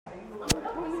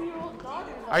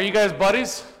Are you guys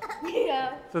buddies?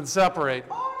 Yeah. Then separate.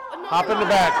 Hop in the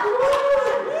back.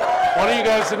 One of you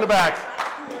guys in the back.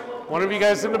 One of you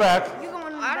guys in the back.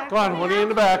 Go on, one of you in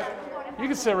the back. You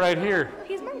can sit right here.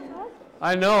 He's my dad.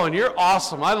 I know, and you're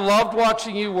awesome. I loved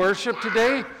watching you worship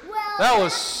today. That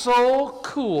was so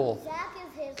cool.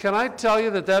 Can I tell you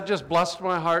that just blessed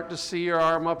my heart to see your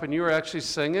arm up and you were actually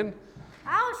singing?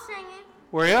 I was singing.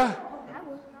 Were you? I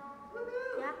was.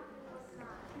 Yeah.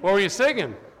 What were you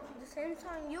singing? The same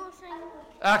song you were singing.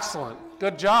 Excellent.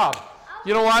 Good job.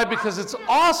 You know why? Because it's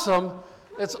awesome.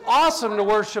 It's awesome to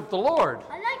worship the Lord.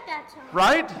 I like that song.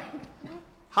 Right?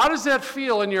 How does that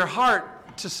feel in your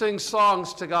heart to sing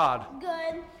songs to God?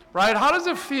 Good. Right? How does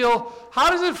it feel? How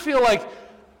does it feel like,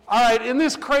 all right, in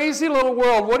this crazy little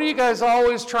world, what are you guys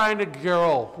always trying to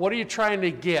grow? What are you trying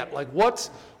to get? Like what's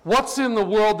in the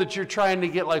world that you're trying to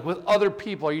get, like with other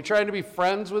people? Are you trying to be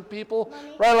friends with people?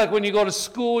 Money. Right? Like when you go to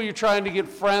school, you're trying to get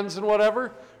friends and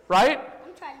whatever, right?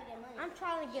 I'm trying to get money. I'm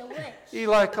trying to get rich.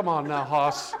 Eli, come on now,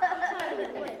 Hoss. I'm trying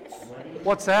to get rich.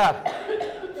 What's that? You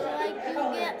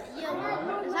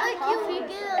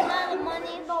get a lot of money.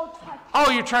 Oh,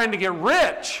 you're trying to get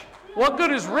rich. What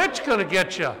good is rich going to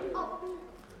get you?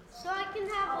 So I can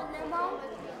have a limo.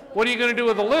 What are you going to do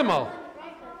with a limo?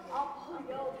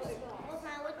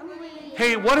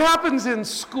 Hey, what happens in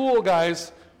school,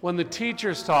 guys, when the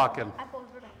teacher's talking?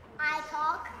 I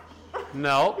talk.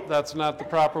 No, that's not the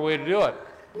proper way to do it,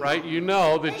 right? You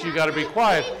know that you got to be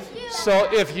quiet. So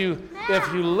if you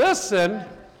listen,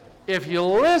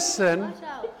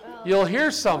 you'll hear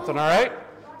something, all right?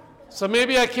 So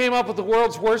maybe I came up with the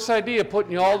world's worst idea,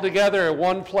 putting you all together at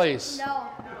one place. No.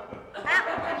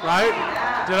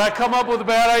 Right? Did I come up with a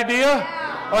bad idea?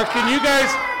 Or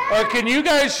can you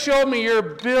guys show me your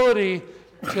ability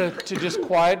to just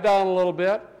quiet down a little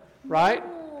bit? Right?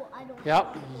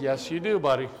 Yep. Yes, you do,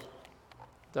 buddy.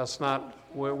 That's not,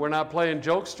 we're not playing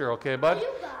jokester, okay, bud?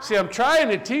 See, I'm trying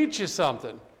to teach you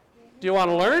something. Do you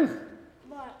want to learn?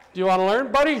 Do you want to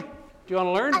learn, buddy? Do you want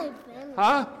to learn?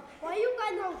 Huh? Why you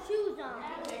got no shoes on?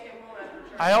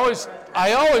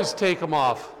 I always take them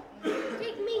off. Take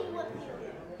me with you.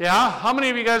 Yeah? How many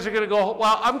of you guys are going to go?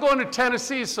 Well, I'm going to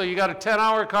Tennessee, so you got a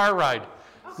 10-hour car ride.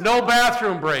 No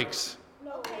bathroom breaks.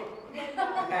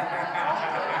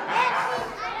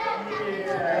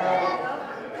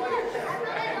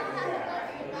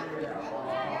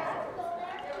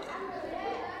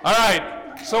 All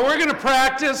right, so we're going to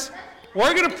practice.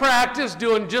 We're going to practice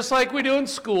doing just like we do in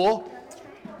school,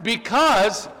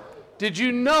 because did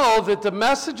you know that the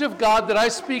message of God that I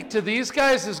speak to these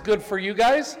guys is good for you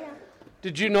guys? Yeah.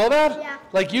 Did you know that? Yeah.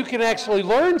 Like you can actually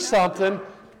learn something,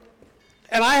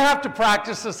 and I have to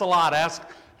practice this a lot.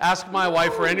 Ask my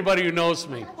wife or anybody who knows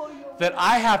me, that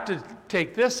I have to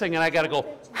take this thing and I got to go,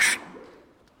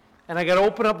 and I got to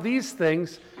open up these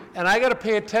things, and I got to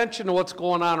pay attention to what's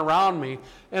going on around me.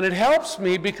 And it helps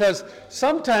me because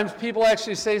sometimes people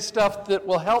actually say stuff that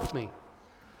will help me.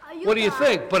 What do you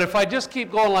think? But if I just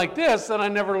keep going like this, then I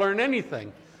never learn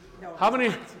anything. How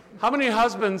many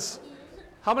husbands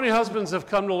have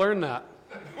come to learn that?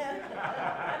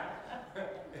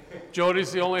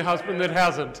 Jody's the only husband that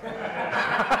hasn't.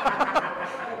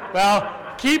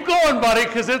 Well, keep going, buddy,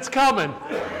 because it's coming.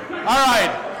 All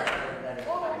right.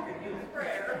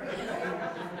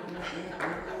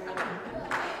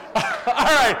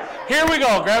 All right, here we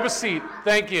go. Grab a seat.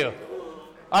 Thank you.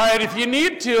 All right, if you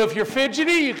need to, if you're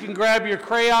fidgety, you can grab your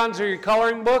crayons or your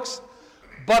coloring books.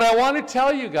 But I want to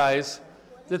tell you guys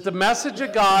that the message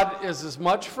of God is as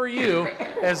much for you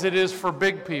as it is for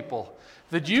big people.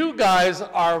 That you guys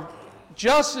are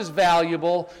just as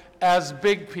valuable as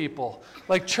big people.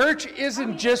 Like church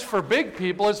isn't just for big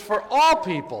people, it's for all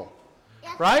people.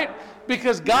 Right?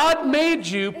 Because God made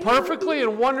you perfectly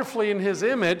and wonderfully in His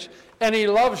image, and He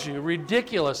loves you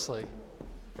ridiculously.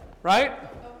 Right?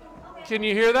 Can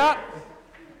you hear that?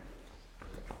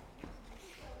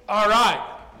 All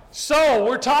right. So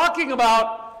we're talking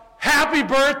about happy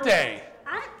birthday.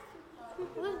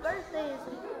 Whose birthday is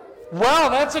it? Well,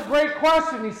 that's a great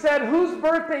question. He said, whose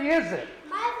birthday is it?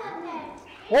 My birthday.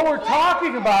 What we're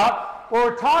talking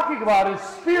about is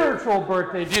spiritual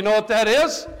birthday. Do you know what that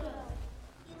is?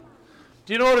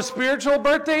 Do you know what a spiritual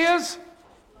birthday is?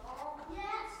 Yes.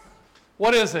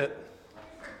 What is it?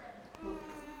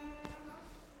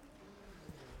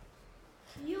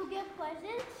 You get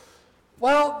presents?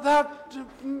 Well, that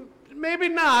maybe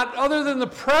not, other than the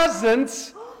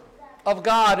presence of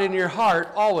God in your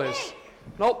heart always.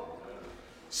 Nope.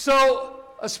 So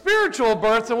a spiritual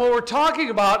birth, and what we're talking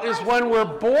about is when we're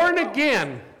born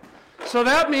again. So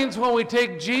that means when we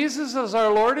take Jesus as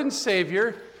our Lord and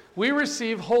Savior, we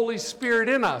receive Holy Spirit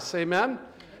in us. Amen?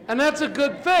 And that's a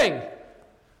good thing.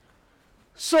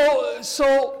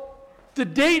 So the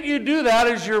date you do that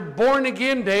is your born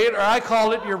again date, or I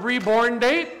call it your reborn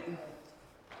date.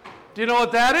 Do you know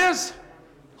what that is?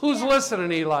 Who's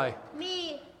listening, Eli?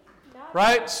 Me.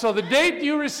 Right? So the date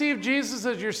you receive Jesus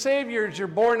as your Savior is your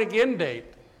born again date.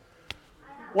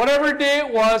 Whatever day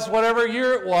it was, whatever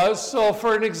year it was. So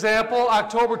for an example,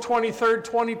 October 23rd,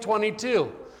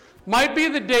 2022. Might be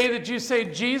the day that you say,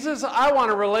 Jesus, I want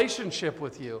a relationship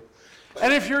with you.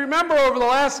 And if you remember over the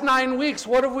last 9 weeks,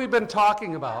 what have we been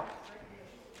talking about?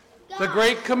 The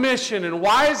Great Commission. And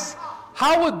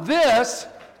how would this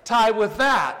tie with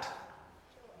that?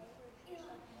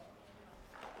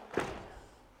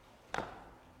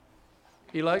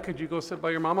 Eli, could you go sit by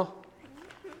your mama?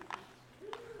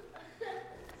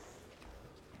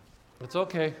 It's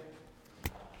okay.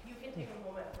 You can take a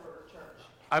moment for church.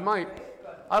 I might.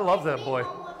 I love that boy.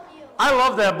 I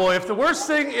love that boy. If the worst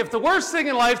thing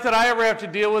in life that I ever have to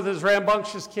deal with is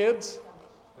rambunctious kids,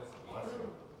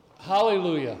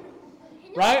 hallelujah.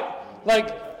 Right?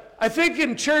 Like, I think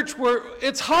in church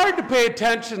it's hard to pay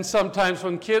attention sometimes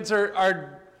when kids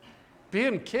are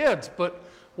being kids, but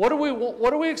what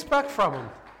do we expect from them?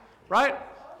 Right?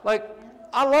 Like,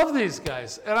 I love these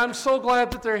guys, and I'm so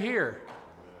glad that they're here.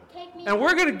 And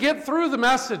we're going to get through the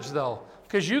message, though,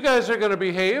 because you guys are going to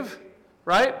behave,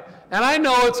 right? And I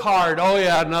know it's hard. Oh,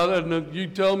 yeah, no, you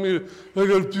tell me I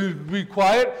got to be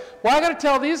quiet. Well, I got to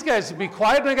tell these guys to be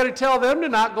quiet, and I got to tell them to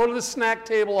not go to the snack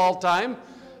table all the time,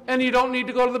 and you don't need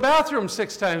to go to the bathroom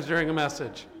 6 times during a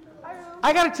message.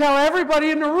 I got to tell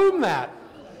everybody in the room that.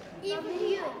 Even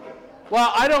you.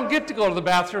 Well, I don't get to go to the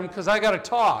bathroom because I got to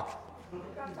talk,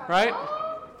 right?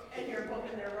 And you're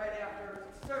hoping there right after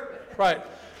service. Right.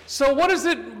 So what does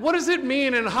it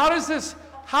mean, and how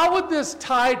would this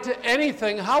tie to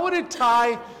anything? How would it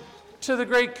tie to the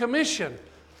Great Commission?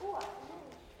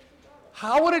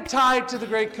 How would it tie to the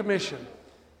Great Commission?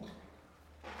 You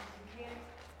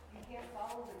can't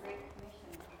follow the Great Commission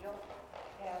if you don't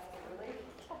have the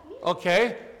relationship.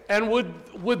 Okay. And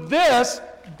would this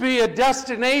be a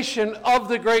destination of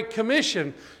the Great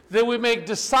Commission? That we make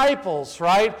disciples,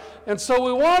 right? And so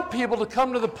we want people to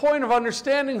come to the point of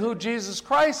understanding who Jesus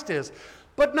Christ is.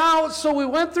 But now, so we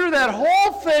went through that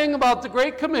whole thing about the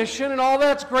Great Commission, and all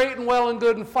that's great and well and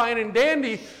good and fine and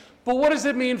dandy, but what does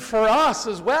it mean for us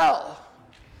as well?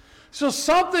 So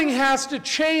something has to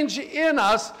change in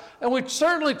us, and we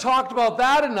certainly talked about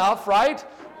that enough, right?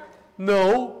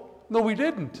 No, we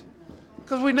didn't.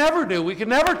 Because we never do. We can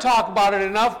never talk about it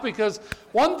enough, because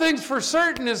one thing's for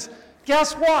certain is,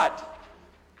 guess what?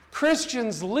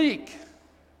 Christians leak.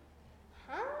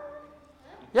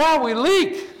 Yeah, we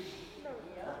leak.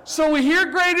 So we hear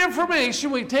great information,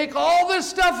 we take all this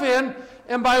stuff in,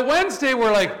 and by Wednesday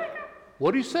we're like,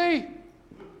 what do you say?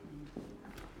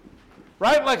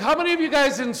 Right? Like, how many of you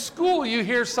guys in school, you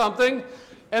hear something,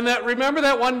 and remember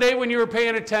that one day when you were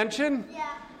paying attention?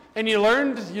 Yeah. And you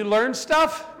learned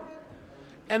stuff?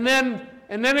 And then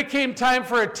it came time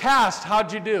for a test.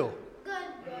 How'd you do?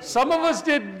 Good. Some of us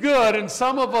did good, and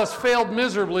some of us failed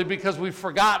miserably because we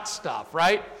forgot stuff,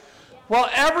 right? Well,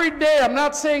 every day, I'm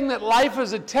not saying that life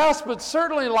is a test, but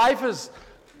certainly life is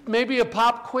maybe a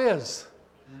pop quiz.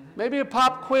 Maybe a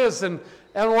pop quiz, and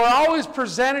we're always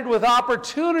presented with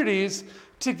opportunities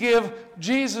to give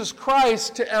Jesus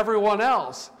Christ to everyone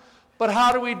else. But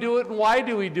how do we do it, and why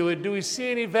do we do it? Do we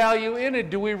see any value in it?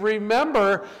 Do we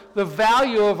remember the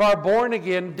value of our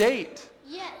born-again date?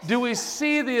 Yes. Do we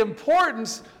see the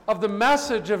importance of the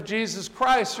message of Jesus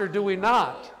Christ, or do we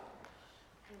not?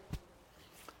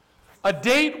 A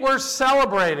date worth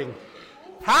celebrating.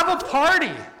 Have a party.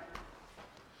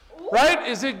 Right?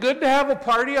 Is it good to have a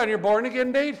party on your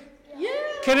born-again date? Yeah.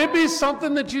 Can it be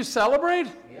something that you celebrate?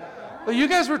 Yeah. Well, you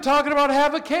guys were talking about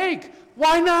have a cake.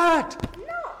 Why not?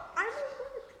 No, I'm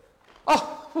at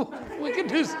work. Oh, we can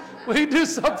do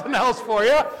something else for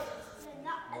you.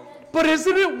 But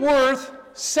isn't it worth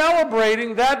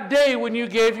celebrating that day when you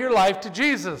gave your life to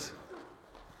Jesus?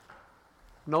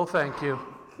 No, thank you.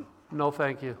 No,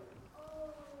 thank you.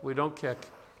 We don't kick.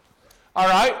 All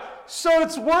right? So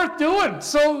it's worth doing.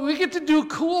 So we get to do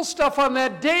cool stuff on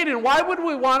that date. And why would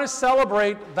we want to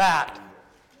celebrate that?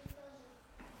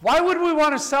 Why would we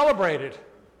want to celebrate it?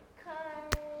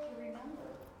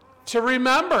 To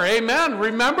remember. Amen.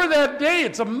 Remember that day.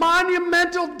 It's a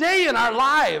monumental day in our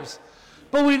lives.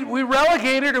 But we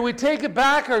relegate it, or we take it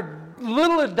back, or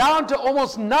little it down to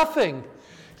almost nothing.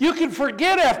 You can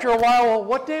forget after a while, well,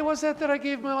 what day was that I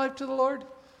gave my life to the Lord?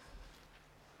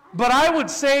 But I would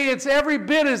say it's every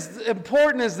bit as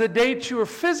important as the date you were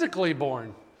physically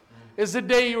born, is the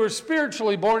day you were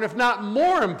spiritually born, if not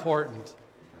more important.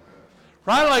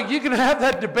 Right? Like you can have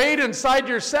that debate inside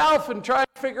yourself and try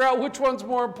to figure out which one's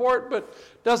more important, but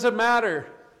doesn't matter.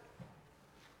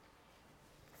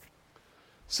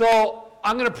 So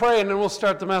I'm going to pray and then we'll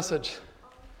start the message.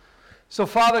 So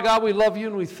Father God, we love you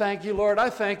and we thank you, Lord. I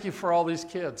thank you for all these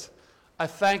kids. I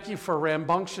thank you for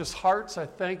rambunctious hearts. I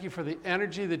thank you for the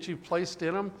energy that you've placed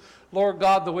in them. Lord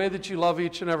God, the way that you love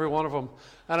each and every one of them.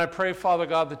 And I pray, Father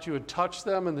God, that you would touch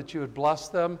them and that you would bless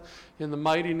them in the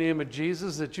mighty name of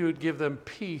Jesus, that you would give them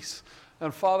peace.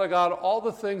 And Father God, all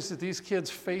the things that these kids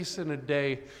face in a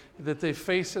day, that they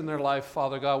face in their life,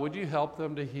 Father God, would you help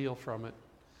them to heal from it?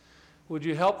 Would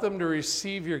you help them to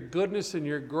receive your goodness and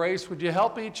your grace? Would you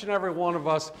help each and every one of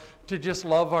us to just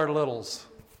love our littles?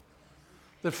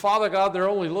 That, Father God, they're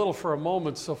only little for a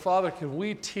moment, so, Father, can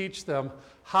we teach them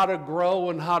how to grow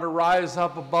and how to rise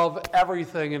up above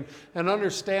everything and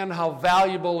understand how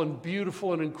valuable and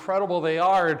beautiful and incredible they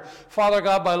are. And, Father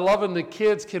God, by loving the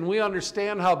kids, can we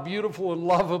understand how beautiful and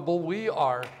lovable we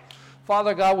are?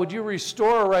 Father God, would you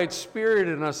restore a right spirit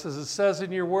in us, as it says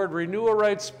in your word, renew a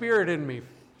right spirit in me.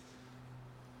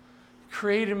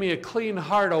 Create in me a clean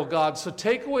heart, oh God. So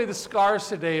take away the scars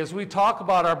today as we talk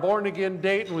about our born-again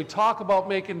date and we talk about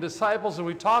making disciples and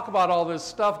we talk about all this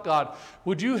stuff, God.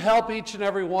 Would you help each and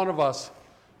every one of us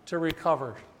to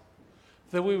recover?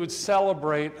 That we would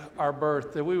celebrate our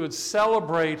birth, that we would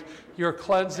celebrate your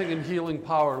cleansing and healing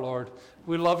power, Lord.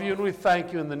 We love you and we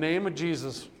thank you in the name of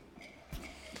Jesus.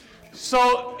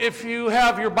 So if you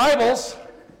have your Bibles,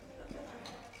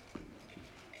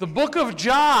 the book of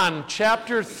John,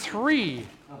 chapter 3.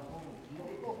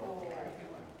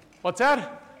 What's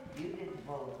that? You didn't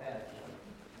follow past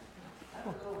one. I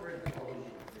was over in Colossians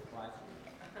for Colossians.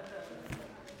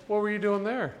 What were you doing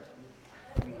there?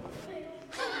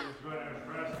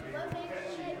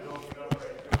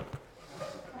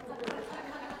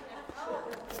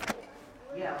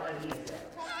 Yeah, what he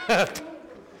said.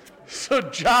 So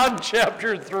John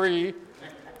chapter 3.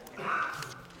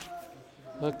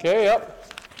 Okay, yep.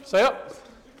 Say up.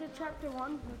 To chapter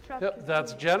 1 or chapter Yep,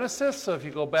 that's Genesis. So if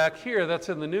you go back here, that's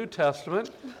in the New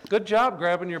Testament. Good job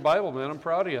grabbing your Bible, man. I'm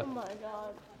proud of you. Oh my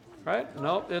God. Right?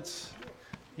 No, it's,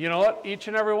 you know what? Each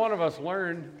and every one of us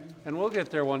learn, and we'll get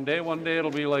there one day. One day it'll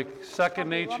be like second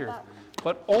nature.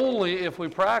 But only if we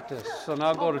practice. So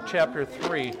now go to chapter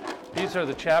 3. These are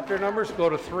the chapter numbers. Go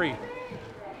to 3.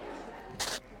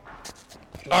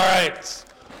 All right.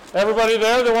 Everybody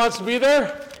there that wants to be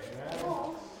there?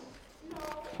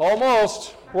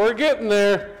 Almost. We're getting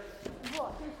there.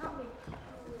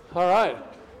 All right.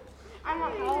 I'm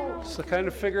not old. So kind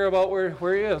of figure about where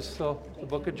he is. So the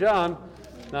book of John.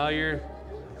 Now you're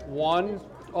 1.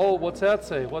 Oh, what's that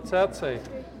say? What's that say?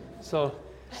 So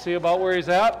see about where he's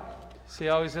at? See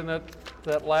how he's in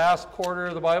that last quarter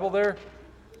of the Bible there?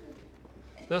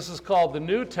 This is called the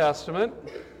New Testament.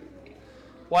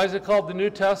 Why is it called the New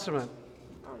Testament?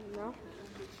 I don't know.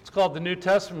 It's called the New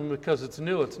Testament because it's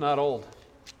new, it's not old.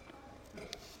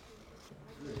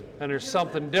 And there's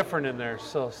something different in there.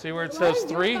 So see where it says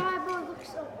 3? Bible looks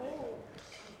so old.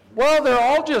 Well, they're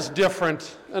all just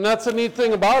different. And that's the neat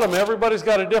thing about them. Everybody's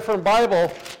got a different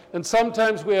Bible. And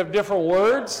sometimes we have different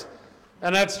words.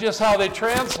 And that's just how they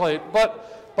translate. But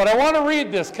I want to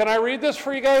read this. Can I read this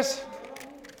for you guys?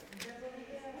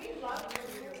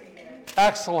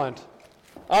 Excellent.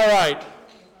 All right.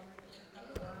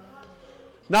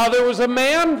 Now there was a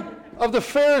man of the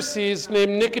Pharisees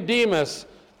named Nicodemus,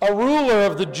 a ruler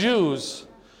of the Jews.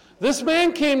 This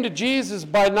man came to Jesus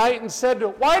by night and said to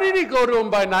him, why did he go to him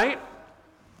by night?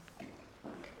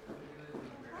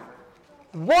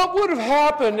 What would have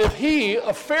happened if he,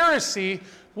 a Pharisee,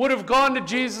 would have gone to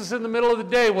Jesus in the middle of the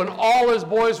day when all his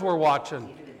boys were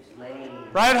watching?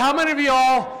 Right? How many of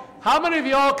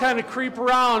y'all kind of creep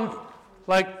around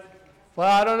like, well,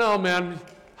 I don't know, man.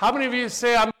 How many of you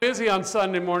say I'm busy on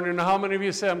Sunday morning, and how many of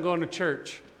you say I'm going to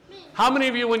church? How many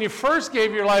of you, when you first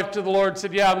gave your life to the Lord,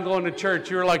 said, yeah, I'm going to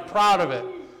church? You were like proud of it.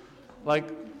 Like,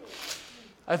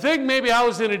 I think maybe I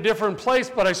was in a different place,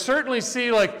 but I certainly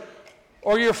see like,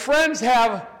 or your friends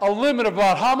have a limit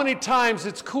about how many times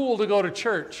it's cool to go to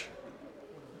church.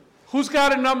 Who's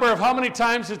got a number of how many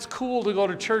times it's cool to go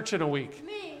to church in a week?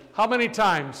 Me. How many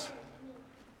times?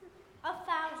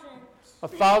 1,000.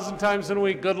 1,000 times in a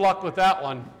week. Good luck with that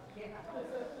one.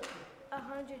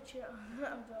 100 children.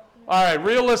 All right,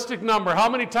 realistic number. How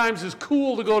many times is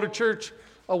cool to go to church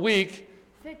a week?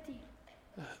 50.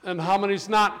 And how many's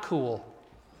not cool?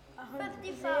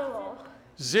 50,000.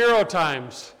 0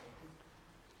 times.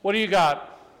 What do you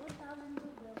got?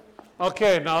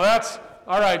 Okay, now that's,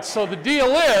 all right, so the deal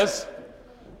is,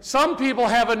 some people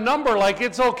have a number like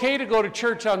it's okay to go to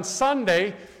church on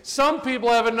Sunday Some people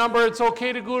have a number, it's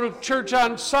okay to go to church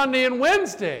on Sunday and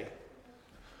Wednesday.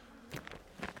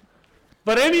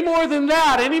 But any more than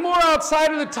that, any more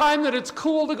outside of the time that it's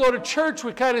cool to go to church,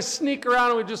 we kind of sneak around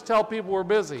and we just tell people we're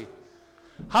busy.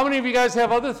 How many of you guys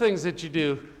have other things that you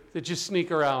do that you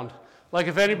sneak around? Like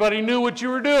if anybody knew what you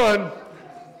were doing.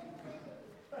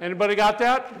 Anybody got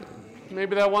that?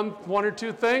 Maybe that one or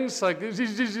two things? Like,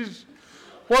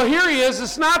 well, here he is.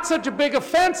 It's not such a big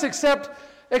offense, except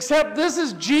this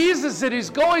is Jesus that he's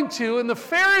going to, and the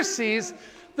Pharisees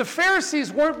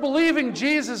weren't believing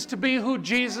Jesus to be who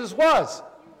Jesus was.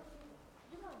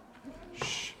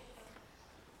 Shh.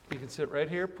 You can sit right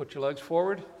here, put your legs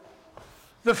forward.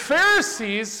 The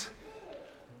Pharisees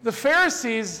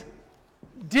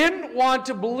didn't want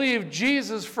to believe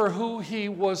Jesus for who he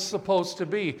was supposed to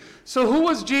be. So who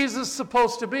was Jesus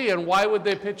supposed to be, and why would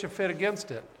they pitch a fit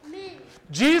against it?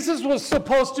 Jesus was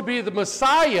supposed to be the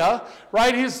Messiah,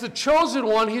 right? He's the chosen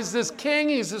one. He's this king.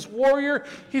 He's this warrior.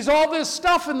 He's all this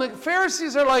stuff. And the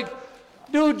Pharisees are like,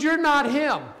 dude, you're not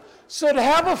him. So to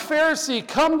have a Pharisee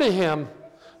come to him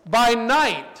by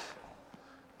night,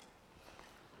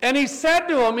 and he said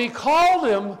to him, he called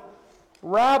him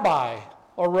Rabbi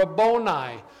or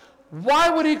Rabboni. Why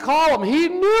would he call him? He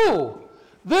knew.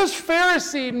 This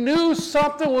Pharisee knew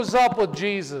something was up with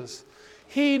Jesus.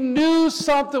 He knew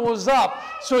something was up.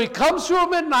 So he comes to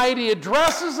him at night. He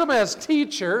addresses him as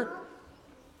teacher.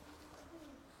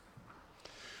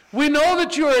 We know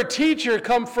that you are a teacher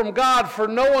come from God, for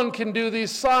no one can do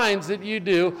these signs that you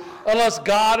do unless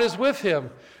God is with him.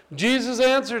 Jesus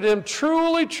answered him,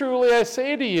 truly, truly, I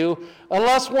say to you,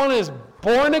 unless one is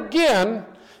born again,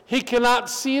 he cannot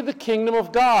see the kingdom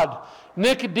of God.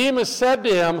 Nicodemus said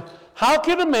to him, how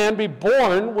can a man be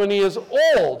born when he is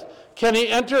old? Can he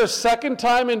enter a second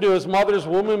time into his mother's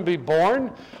womb and be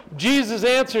born? Jesus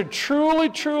answered, truly,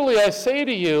 truly, I say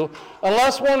to you,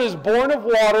 unless one is born of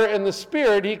water and the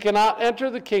Spirit, he cannot enter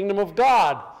the kingdom of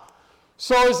God.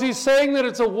 So is he saying that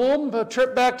it's a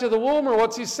trip back to the womb, or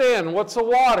what's he saying? What's the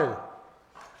water?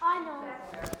 I know.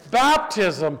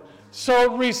 Baptism.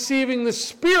 So receiving the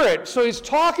Spirit. So he's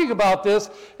talking about this,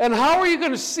 and how are you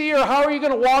going to see, or how are you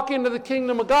going to walk into the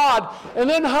kingdom of God? And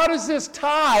then how does this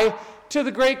tie to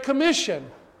the Great Commission?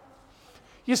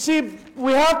 You see,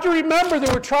 we have to remember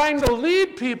that we're trying to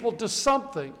lead people to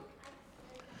something.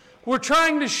 We're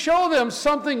trying to show them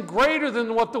something greater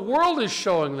than what the world is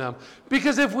showing them.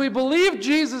 Because if we believe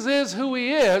Jesus is who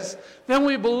he is, then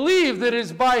we believe that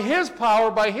it's by his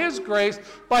power, by his grace,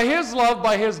 by his love,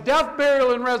 by his death,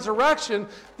 burial, and resurrection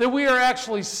that we are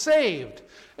actually saved.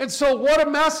 And so what a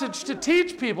message to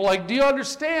teach people. Like, do you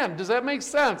understand? Does that make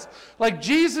sense? Like,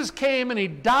 Jesus came and he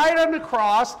died on the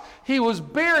cross, he was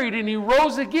buried, and he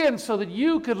rose again so that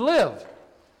you could live.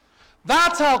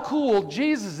 That's how cool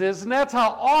Jesus is, and that's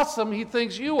how awesome he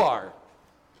thinks you are.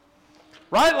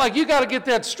 Right? Like, you got to get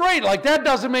that straight. Like, that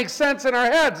doesn't make sense in our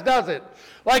heads, does it?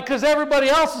 Like, because everybody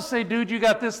else will say, dude, you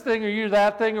got this thing, or you're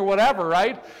that thing, or whatever,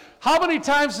 right? How many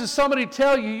times does somebody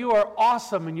tell you you are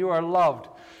awesome and you are loved,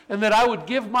 and that I would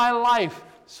give my life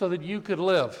so that you could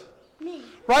live? Me.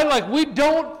 Right? Like, we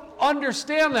don't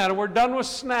understand that, and we're done with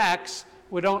snacks.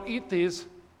 We don't eat these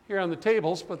here on the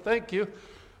tables, but thank you.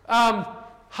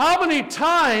 How many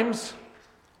times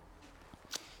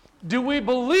do we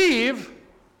believe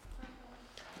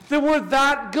that we're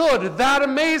that good, that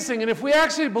amazing? And if we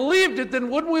actually believed it, then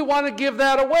wouldn't we want to give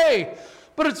that away?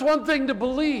 But it's one thing to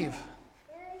believe.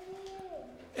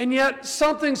 And yet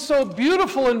something so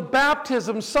beautiful in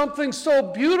baptism, something so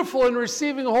beautiful in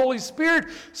receiving the Holy Spirit,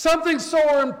 something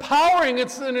so empowering,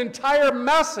 it's an entire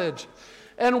message.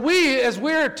 And we, as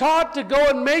we are taught to go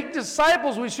and make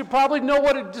disciples, we should probably know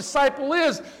what a disciple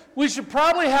is. We should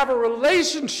probably have a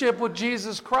relationship with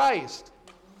Jesus Christ.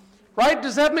 Right?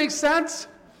 Does that make sense?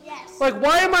 Yes. Like,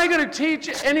 why am I going to teach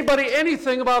anybody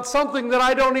anything about something that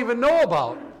I don't even know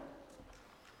about?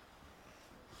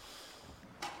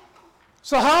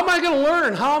 So how am I going to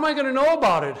learn? How am I going to know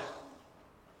about it?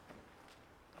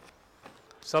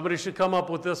 Somebody should come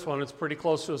up with this one. It's pretty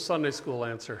close to a Sunday school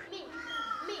answer. Me.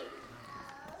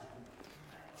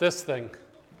 This thing.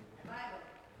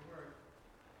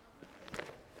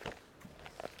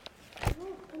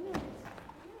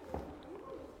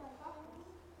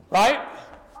 Right?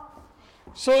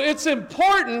 So it's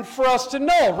important for us to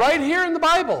know right here in the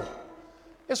Bible.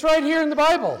 It's right here in the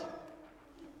Bible.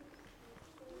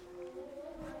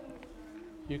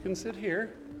 You can sit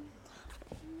here.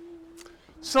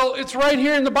 So it's right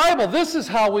here in the Bible. This is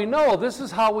how we know. This is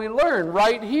how we learn,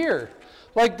 right here.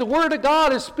 Like, the Word of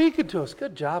God is speaking to us.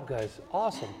 Good job, guys.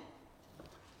 Awesome.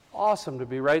 Awesome to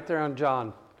be right there on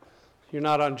John. You're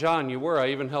not on John. You were. I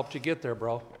even helped you get there,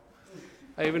 bro.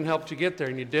 I even helped you get there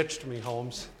and you ditched me,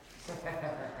 Holmes.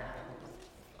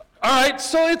 All right,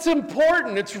 so it's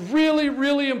important. It's really,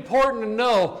 really important to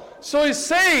know. So he's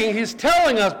saying, he's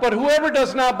telling us, but whoever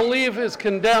does not believe is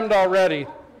condemned already.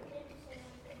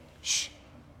 Shh.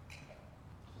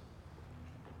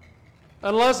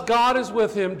 Unless God is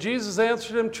with him, Jesus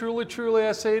answered him, truly, truly,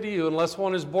 I say to you, unless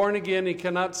one is born again, he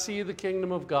cannot see the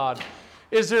kingdom of God.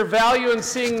 Is there value in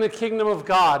seeing the kingdom of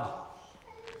God?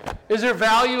 Is there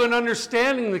value in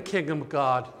understanding the kingdom of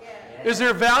God? Is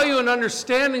there value in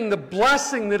understanding the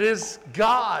blessing that is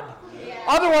God?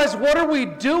 Otherwise, what are we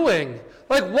doing?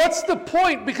 Like, what's the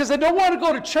point? Because I don't want to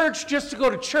go to church just to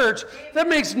go to church. That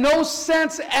makes no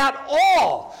sense at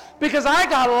all. Because I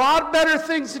got a lot better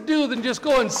things to do than just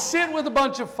go and sit with a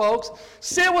bunch of folks,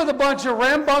 sit with a bunch of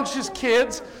rambunctious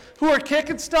kids who are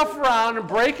kicking stuff around and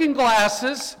breaking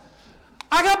glasses.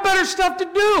 I got better stuff to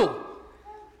do.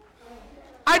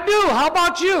 I do. How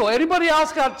about you? Anybody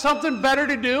else got something better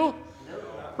to do?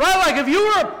 Right? Like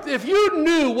if you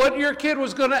knew what your kid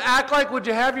was going to act like, would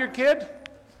you have your kid?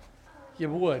 You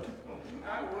would.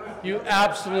 You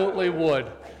absolutely would.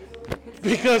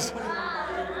 Because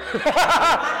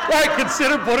I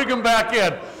consider putting them back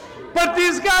in. But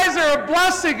these guys are a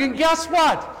blessing, and guess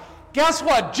what? Guess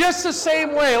what? Just the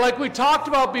same way, like we talked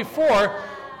about before,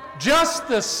 just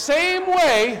the same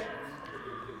way,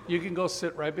 you can go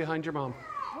sit right behind your mom.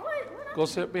 Go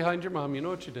sit behind your mom. You know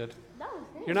what you did.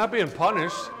 You're not being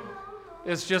punished.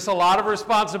 It's just a lot of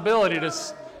responsibility to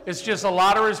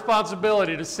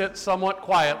sit somewhat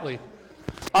quietly.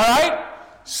 All right?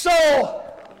 So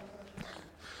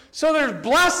there's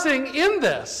blessing in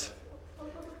this.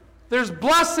 There's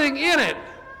blessing in it.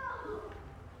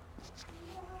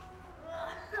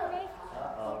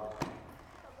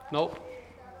 Nope.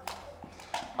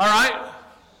 All right?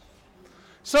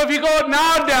 So if you go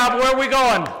now, Deb, where are we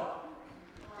going?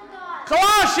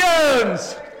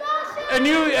 Colossians! And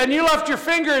you left your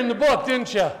finger in the book,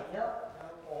 didn't you?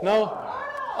 No?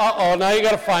 Uh-oh, now you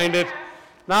got to find it.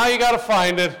 Now you got to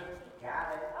find it.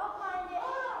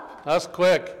 That's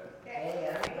quick.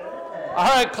 All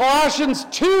right, Colossians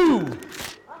 2.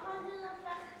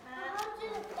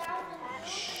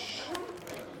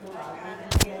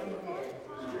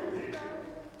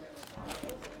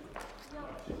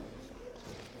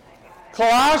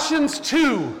 Colossians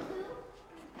 2.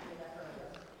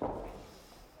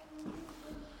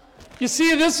 You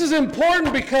see, this is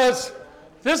important because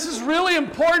this is really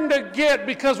important to get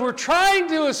because we're trying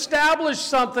to establish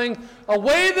something, a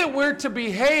way that we're to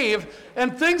behave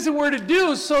and things that we're to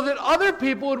do so that other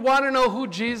people would want to know who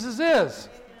Jesus is.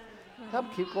 Yep,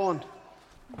 keep going.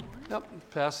 Yep,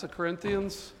 past the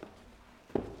Corinthians.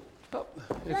 Yep.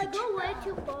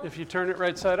 If you turn it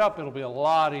right side up, it'll be a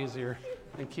lot easier.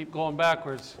 And keep going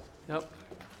backwards. Yep.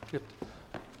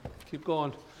 Keep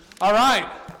going. All right.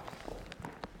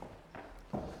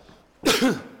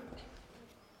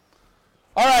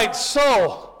 All right,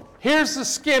 so here's the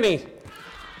skinny.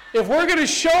 If we're going to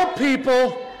show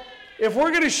people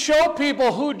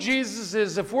who Jesus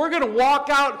is, if we're going to walk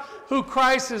out who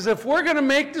Christ is, if we're going to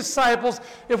make disciples,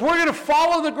 if we're going to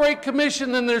follow the Great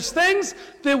Commission, then there's things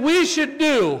that we should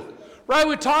do. Right?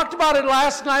 We talked about it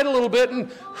last night a little bit, and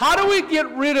how do we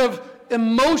get rid of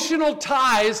emotional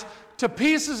ties to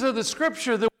pieces of the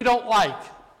Scripture that we don't like?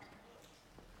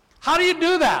 How do you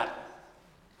do that?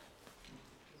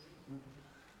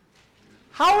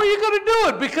 How are you going to do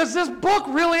it? Because this book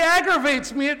really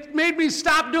aggravates me. It made me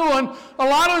stop doing a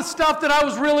lot of the stuff that I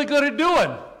was really good at doing.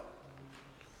 I'm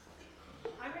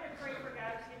going to pray for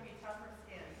God to give me tougher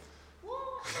skin.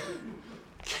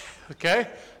 Okay?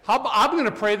 I'm going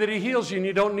to pray that he heals you and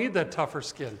you don't need that tougher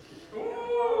skin.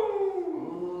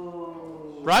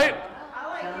 Right?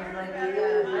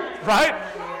 Right?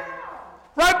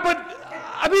 Right, but,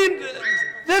 I mean,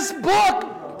 this book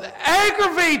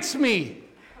aggravates me.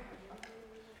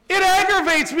 It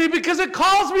aggravates me because it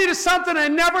calls me to something I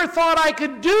never thought I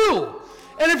could do.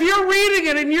 And if you're reading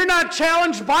it and you're not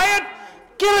challenged by it,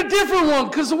 get a different one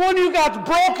because the one you got's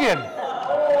broken.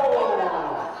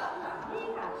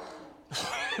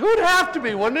 It would have to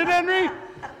be, wouldn't it, Henry?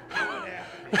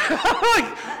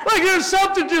 like there's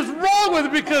something just wrong with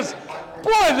it because,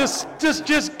 boy, this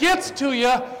just gets to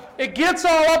you. It gets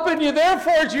all up in you.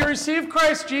 Therefore, as you receive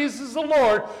Christ Jesus the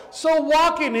Lord, so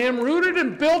walk in him, rooted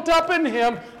and built up in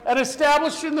him, and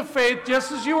established in the faith,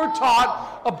 just as you were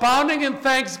taught, abounding in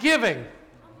thanksgiving.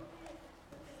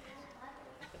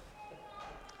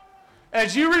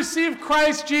 As you receive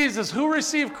Christ Jesus, who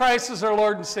received Christ as our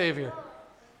Lord and Savior?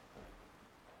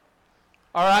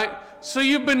 All right? So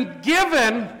you've been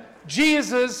given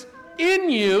Jesus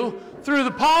in you Through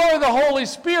the power of the Holy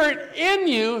Spirit in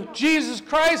you, Jesus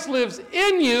Christ lives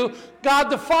in you, God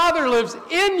the Father lives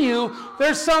in you.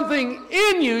 There's something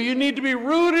in you. You need to be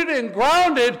rooted and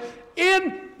grounded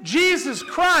in Jesus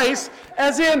Christ,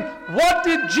 as in, what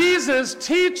did Jesus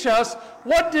teach us?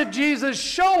 What did Jesus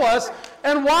show us?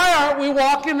 And why aren't we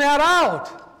walking that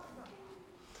out?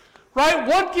 Right?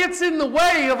 What gets in the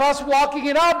way of us walking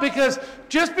it out? Because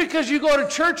just because you go to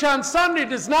church on Sunday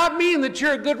does not mean that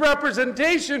you're a good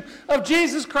representation of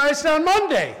Jesus Christ on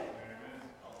Monday.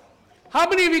 How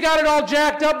many of you got it all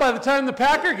jacked up by the time the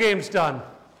Packer game's done?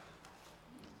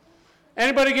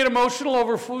 Anybody get emotional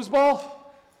over foosball?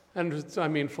 And I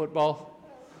mean football.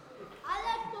 I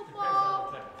like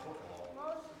football.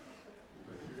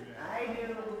 I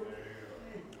do.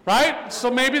 Right? So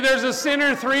maybe there's a sin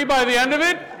or three by the end of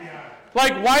it.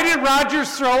 Like, why did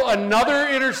Rodgers throw another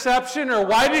interception? Or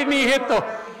why didn't he hit the...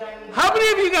 How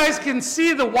many of you guys can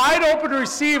see the wide open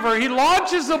receiver? He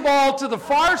launches the ball to the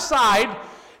far side,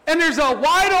 and there's a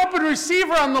wide open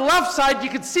receiver on the left side. You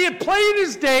can see it plain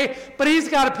as day, but he's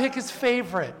got to pick his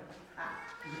favorite.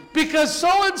 Because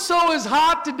so-and-so is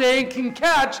hot today and can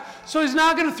catch, so he's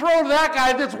not going to throw to that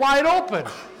guy that's wide open.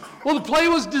 Well, the play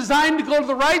was designed to go to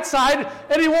the right side,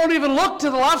 and he won't even look to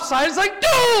the left side. It's like,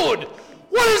 dude,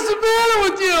 what is the matter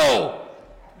with you?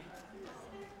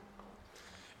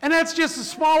 And that's just a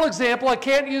small example. I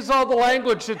can't use all the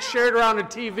language that's shared around a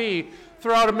TV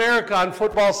throughout America on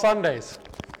football Sundays.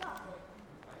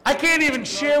 I can't even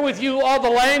share with you all the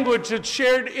language that's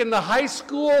shared in the high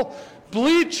school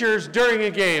bleachers during a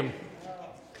game.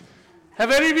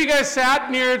 Have any of you guys sat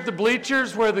near the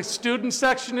bleachers where the student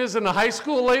section is in the high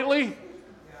school lately?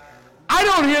 I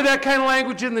don't hear that kind of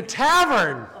language in the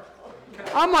tavern.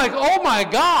 I'm like, oh my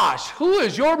gosh, who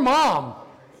is your mom?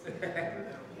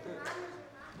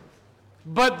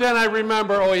 But then I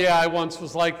remember, oh yeah, I once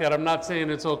was like that. I'm not saying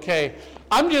it's okay.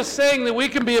 I'm just saying that we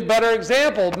can be a better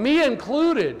example, me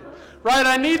included. Right?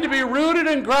 I need to be rooted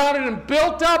and grounded and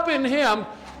built up in Him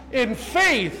in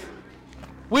faith.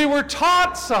 We were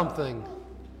taught something.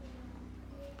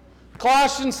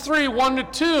 Colossians 3,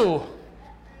 1-2.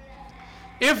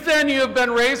 If then you have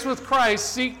been raised with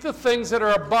Christ, seek the things that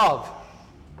are above.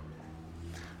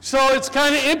 So it's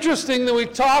kind of interesting that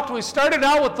we started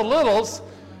out with the littles,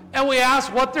 and we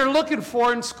asked what they're looking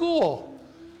for in school.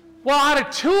 Well, out of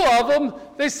two of them,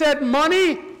 they said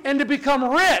money and to become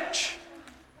rich.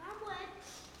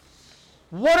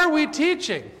 What are we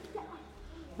teaching?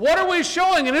 What are we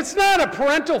showing? And it's not a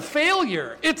parental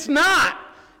failure. It's not.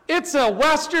 It's a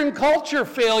Western culture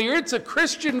failure. It's a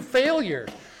Christian failure.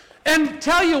 And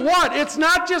tell you what, it's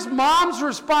not just mom's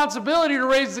responsibility to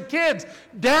raise the kids.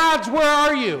 Dads, where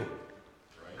are you?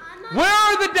 Where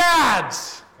are the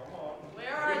dads?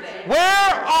 Where are they?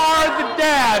 Where are the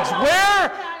dads?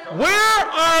 Where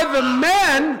are the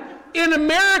men in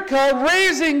America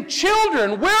raising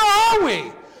children? Where are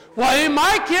we? Well, ain't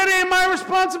my kid, ain't my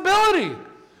responsibility.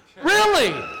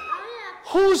 Really?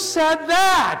 Who said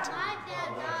that?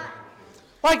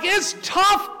 Like, it's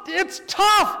tough. It's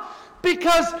tough.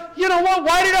 Because, you know what?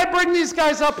 Why did I bring these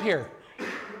guys up here?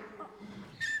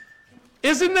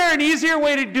 Isn't there an easier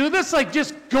way to do this? Like,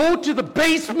 just go to the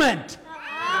basement.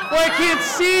 Where I can't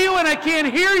see you and I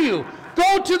can't hear you.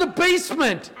 Go to the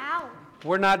basement. Ow.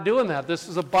 We're not doing that. This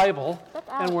is a Bible, Look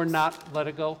and out. we're not. Let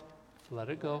it go. Let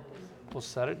it go. We'll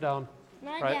set it down.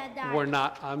 My Right? dad died. We're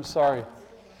not. I'm sorry.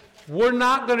 We're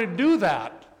not going to do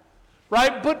that.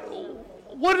 Right? But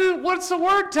what's the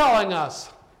word telling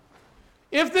us?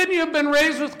 If then you have been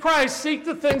raised with Christ, seek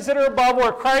the things that are above,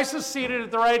 where Christ is seated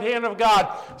at the right hand of God.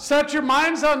 Set your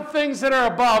minds on things that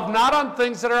are above, not on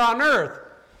things that are on earth.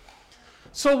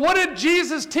 So what did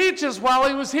Jesus teach us while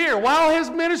he was here? While his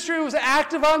ministry was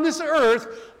active on this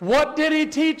earth, what did he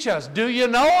teach us? Do you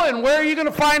know? And where are you going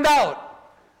to find out?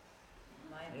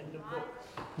 In the book.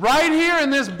 Right here in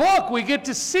this book, we get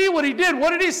to see what he did. What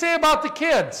did he say about the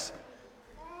kids?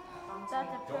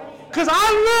 Because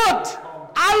I looked,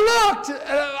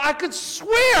 I could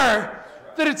swear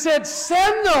that it said,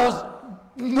 send those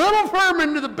little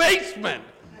vermin to the basement.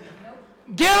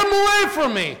 Get them away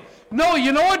from me. No,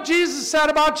 you know what Jesus said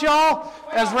about y'all?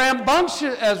 As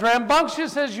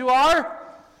rambunctious as you are,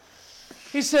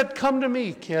 he said, come to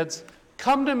me, kids.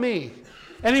 Come to me.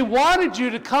 And he wanted you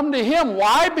to come to him.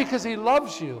 Why? Because he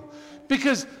loves you.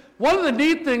 Because one of the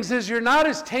neat things is you're not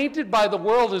as tainted by the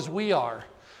world as we are.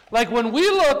 Like when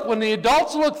the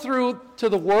adults look through to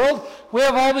the world, we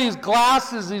have all these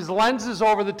glasses, these lenses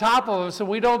over the top of us, and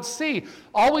we don't see.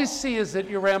 All we see is that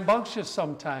you're rambunctious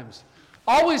sometimes.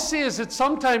 All we see is that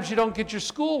sometimes you don't get your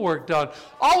schoolwork done.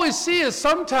 All we see is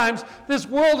sometimes this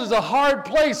world is a hard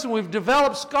place and we've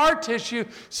developed scar tissue,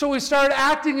 so we start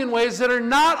acting in ways that are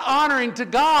not honoring to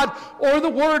God or the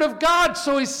Word of God.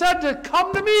 So he said to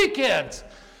come to me, kids,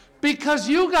 because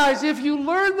you guys, if you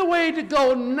learn the way to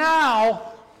go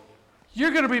now,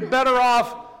 you're going to be better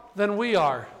off than we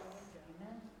are.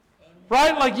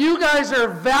 Right? Like you guys are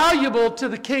valuable to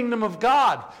the kingdom of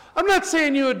God. I'm not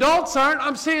saying you adults aren't.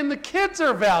 I'm saying the kids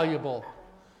are valuable.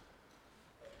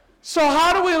 So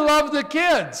how do we love the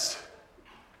kids?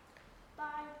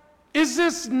 Is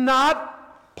this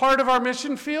not part of our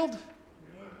mission field?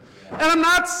 And I'm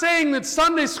not saying that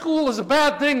Sunday school is a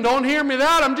bad thing. Don't hear me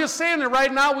that. I'm just saying that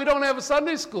right now we don't have a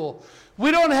Sunday school.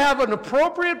 We don't have an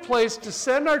appropriate place to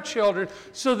send our children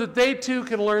so that they too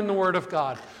can learn the Word of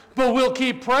God. But we'll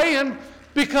keep praying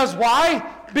because why?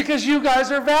 Because you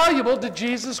guys are valuable to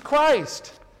Jesus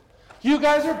Christ. You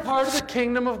guys are part of the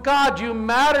kingdom of God. You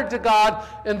matter to God,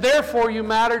 and therefore you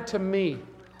matter to me.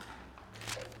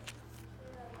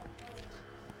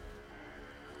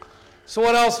 So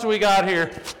what else do we got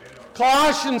here?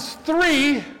 Colossians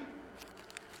 3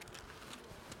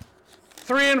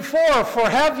 and 4. For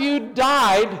have you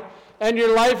died, and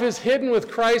your life is hidden with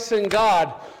Christ in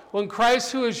God? When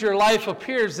Christ, who is your life,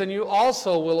 appears, then you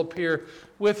also will appear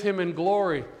with him in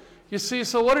glory. You see,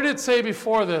 so what did it say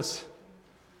before this?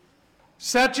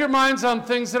 Set your minds on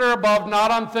things that are above, not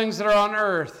on things that are on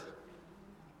earth.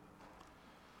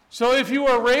 So if you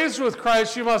were raised with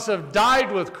Christ, you must have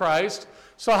died with Christ.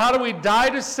 So how do we die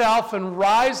to self and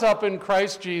rise up in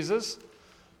Christ Jesus?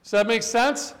 Does that make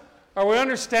sense? Are we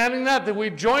understanding that? That we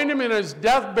joined him in his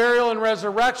death, burial, and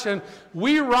resurrection.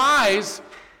 We rise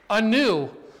anew.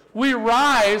 We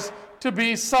rise to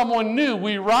be someone new.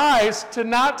 We rise to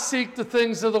not seek the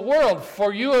things of the world.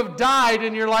 For you have died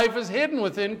and your life is hidden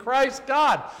within Christ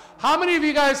God. How many of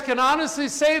you guys can honestly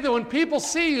say that when people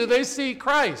see you, they see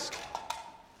Christ?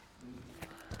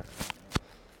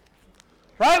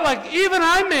 Right? Like even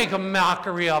I make a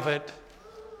mockery of it.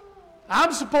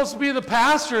 I'm supposed to be the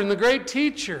pastor and the great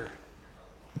teacher.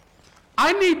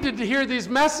 I need to hear these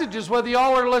messages whether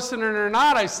y'all are listening or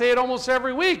not. I say it almost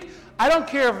every week. I don't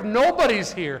care if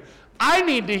nobody's here. I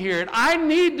need to hear it. I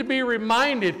need to be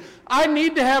reminded. I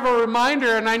need to have a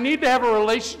reminder, and I need to have a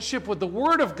relationship with the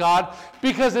Word of God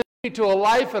because it leads to a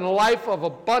life and a life of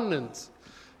abundance.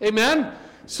 Amen?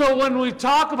 So when we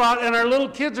talk about, and our little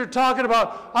kids are talking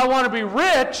about, I want to be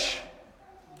rich,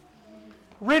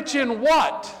 rich in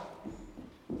what?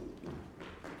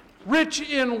 Rich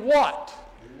in what?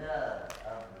 Love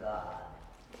of God.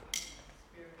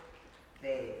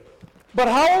 Faith. But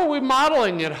how are we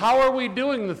modeling it? How are we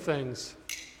doing the things?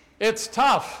 It's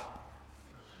tough.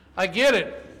 I get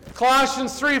it.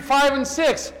 Colossians 3, 5, and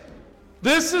 6.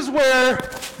 This is where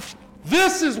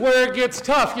it gets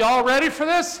tough. Y'all ready for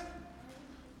this?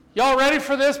 Y'all ready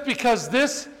for this? Because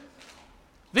these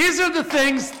are the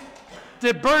things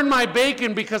that burn my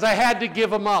bacon because I had to give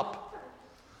them up.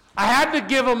 I had to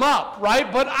give them up, right?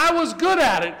 But I was good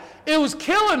at it. It was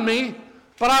killing me,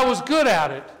 but I was good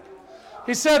at it.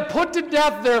 He said, put to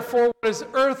death, therefore, what is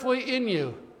earthly in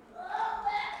you.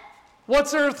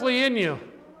 What's earthly in you?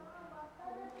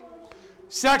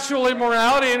 Sexual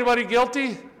immorality. Anybody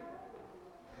guilty?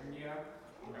 Yeah.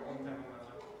 At one time,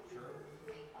 sure.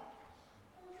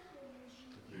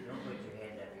 You don't put your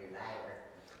hand up, you're liar.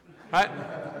 Right?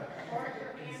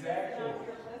 Exactly.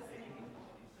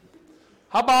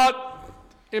 How about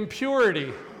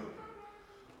impurity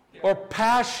or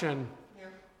passion,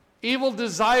 evil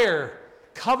desire,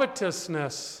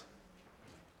 covetousness,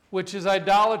 which is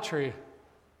idolatry?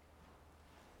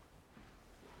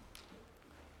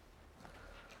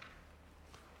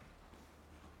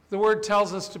 The word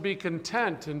tells us to be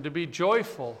content and to be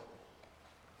joyful.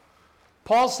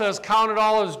 Paul says, count it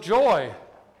all as joy.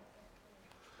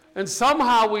 And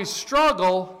somehow we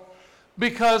struggle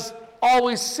because all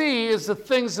we see is the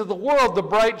things of the world, the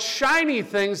bright, shiny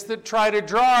things that try to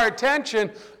draw our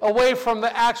attention away from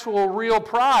the actual real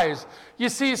prize. You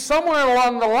see, somewhere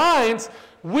along the lines,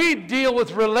 we deal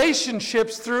with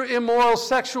relationships through immoral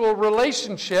sexual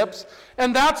relationships,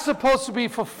 and that's supposed to be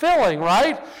fulfilling,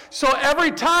 right? So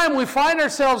every time we find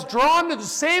ourselves drawn to the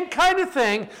same kind of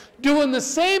thing, doing the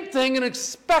same thing and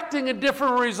expecting a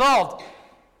different result.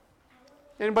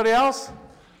 Anybody else?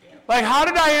 Like, how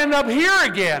did I end up here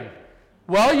again?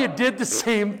 Well, you did the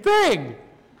same thing.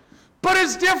 But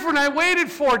it's different. I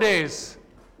waited 4 days.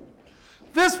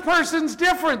 This person's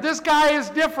different. This guy is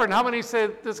different. How many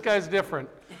say this guy's different?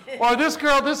 Or this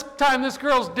girl, this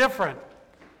girl's different.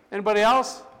 Anybody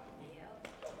else?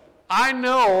 I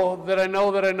know that I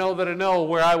know that I know that I know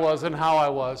where I was and how I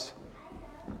was.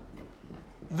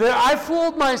 I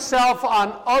fooled myself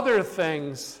on other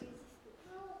things.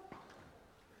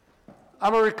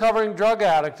 I'm a recovering drug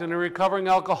addict and a recovering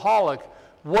alcoholic.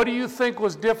 What do you think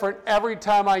was different every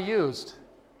time I used?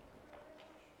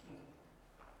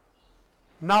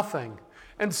 Nothing.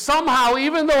 And somehow,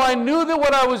 even though I knew that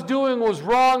what I was doing was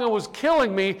wrong and was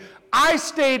killing me, I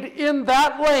stayed in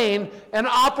that lane and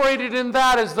operated in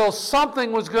that as though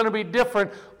something was going to be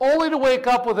different, only to wake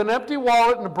up with an empty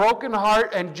wallet and a broken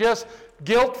heart and just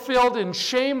guilt-filled and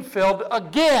shame-filled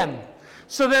again.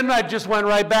 So then I just went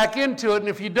right back into it, and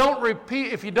if you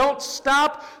don't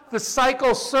stop the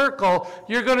psycho circle,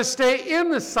 you're going to stay in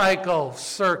the psycho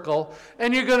circle,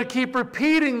 and you're going to keep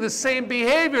repeating the same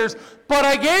behaviors. But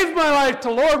I gave my life to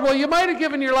the Lord. Well, you might have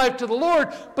given your life to the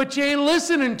Lord, but you ain't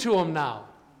listening to Him now.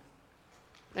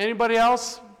 Anybody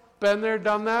else been there,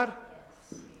 done that?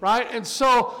 Right? And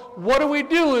so what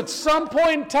do? At some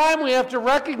point in time, we have to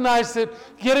recognize that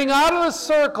getting out of the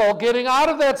circle, getting out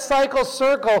of that cycle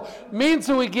circle, means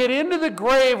that we get into the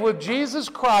grave with Jesus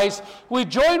Christ. We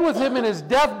join with Him in His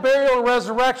death, burial, and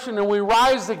resurrection, and we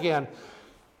rise again.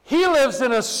 He lives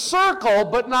in a circle,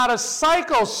 but not a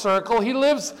psycho circle. He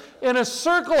lives in a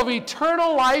circle of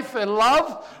eternal life and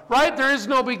love, right? There is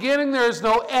no beginning, there is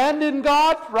no end in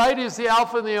God, right? He is the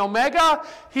Alpha and the Omega.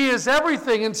 He is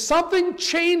everything, and something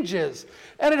changes.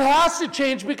 And it has to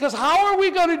change, because how are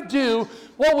we going to do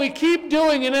what we keep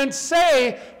doing and then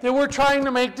say that we're trying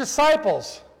to make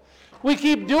disciples? We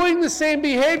keep doing the same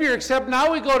behavior, except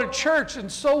now we go to church,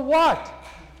 and so what?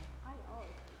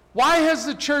 Why has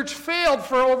the church failed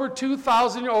for over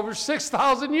 2,000, over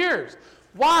 6,000 years?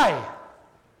 Why?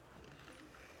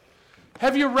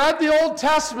 Have you read the Old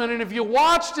Testament, and have you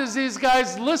watched as these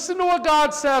guys listen to what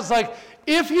God says, like,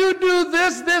 if you do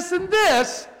this, this, and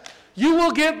this, you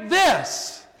will get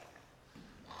this.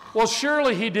 Well,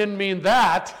 surely He didn't mean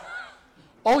that.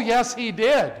 Oh, yes, He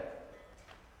did.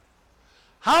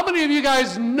 How many of you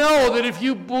guys know that if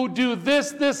you do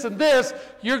this, this, and this,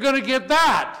 you're going to get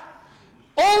that?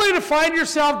 Only to find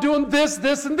yourself doing this,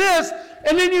 this, and this,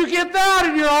 and then you get that,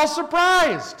 and you're all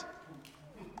surprised.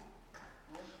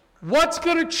 What's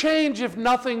going to change if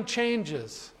nothing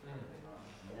changes?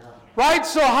 Right?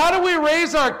 So how do we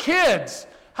raise our kids?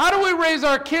 How do we raise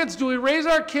our kids? Do we raise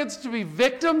our kids to be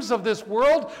victims of this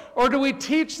world, or do we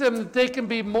teach them that they can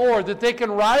be more, that they can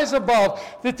rise above,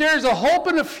 that there's a hope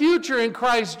and a future in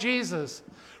Christ Jesus?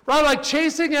 Right? Like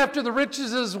chasing after the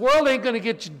riches of this world ain't going to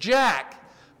get you jack,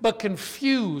 but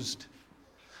confused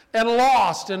and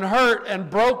lost and hurt and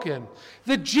broken.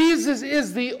 That Jesus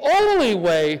is the only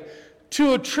way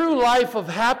to a true life of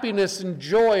happiness and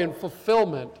joy and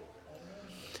fulfillment.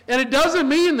 And it doesn't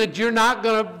mean that you're not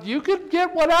going to, you could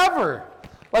get whatever.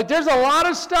 Like there's a lot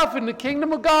of stuff in the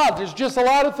kingdom of God. There's just a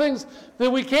lot of things that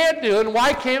we can't do. And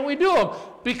why can't we do them?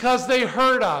 Because they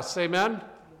hurt us. Amen?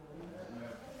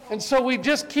 And so we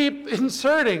just keep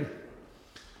inserting.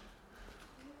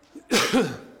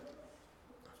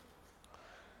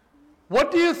 What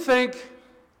do you think,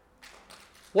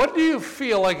 what do you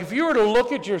feel like if you were to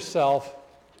look at yourself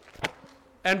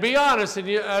and be honest, and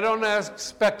I don't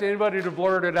expect anybody to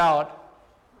blurt it out,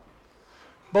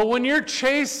 but when you're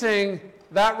chasing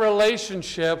that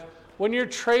relationship, when you're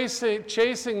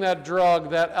chasing that drug,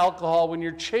 that alcohol, when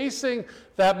you're chasing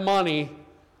that money,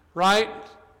 right,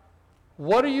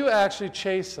 what are you actually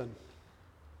chasing?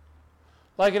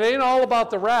 Like it ain't all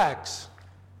about the racks.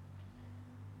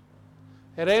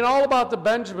 It ain't all about the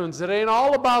Benjamins. It ain't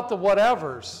all about the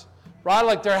whatevers, right?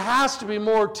 Like there has to be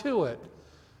more to it.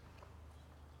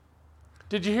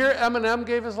 Did you hear Eminem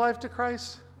gave his life to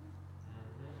Christ?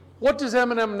 What does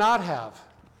Eminem not have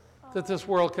that this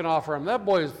world can offer him? That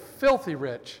boy is filthy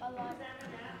rich.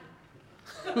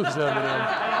 Who's Eminem?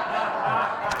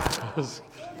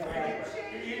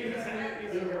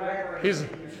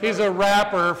 He's a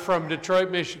rapper from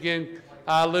Detroit, Michigan.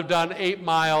 Lived on 8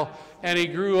 Mile, and he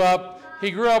grew up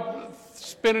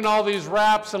spinning all these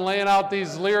raps and laying out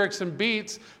these lyrics and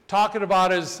beats, talking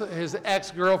about his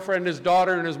ex-girlfriend, his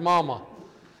daughter, and his mama.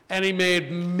 And he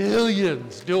made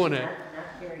millions doing it. Not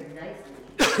very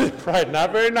nicely. Right,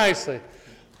 not very nicely.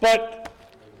 But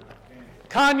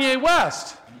Kanye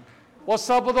West, what's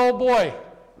up with old boy?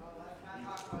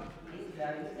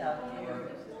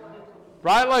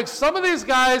 Right, like some of these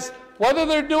guys, whether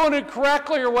they're doing it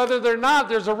correctly or whether they're not,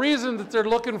 there's a reason that they're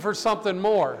looking for something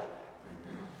more.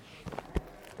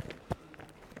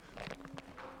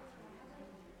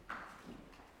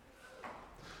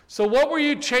 So what were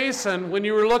you chasing when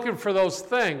you were looking for those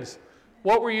things?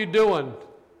 What were you doing?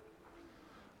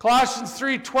 Colossians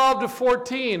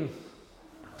 3:12-14.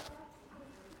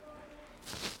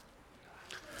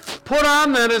 Put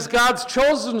on then as God's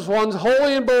chosen ones,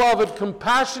 holy and beloved,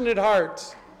 compassionate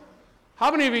hearts. How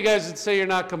many of you guys would say you're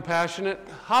not compassionate?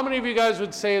 How many of you guys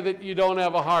would say that you don't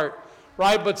have a heart?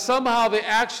 Right? But somehow the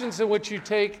actions in which you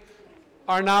take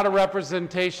are not a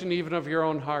representation even of your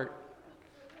own heart.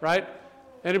 Right?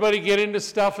 Anybody get into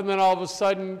stuff and then all of a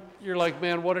sudden you're like,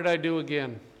 man, what did I do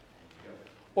again?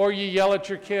 Or you yell at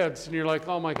your kids and you're like,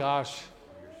 oh my gosh,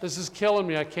 this is killing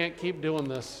me. I can't keep doing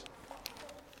this.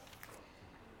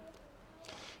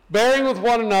 Bearing with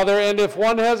one another, and if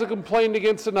one has a complaint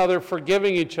against another,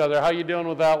 forgiving each other. How you doing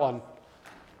with that one?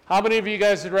 How many of you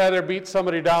guys would rather beat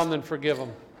somebody down than forgive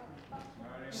them?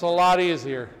 It's a lot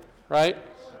easier, right?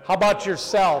 How about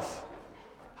yourself?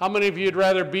 How many of you would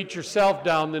rather beat yourself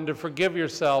down than to forgive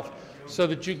yourself so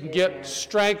that you can get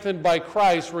strengthened by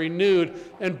Christ, renewed,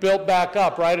 and built back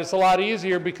up, right? It's a lot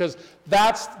easier because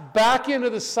that's back into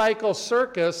the cycle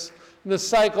circus, the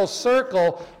cycle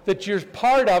circle that you're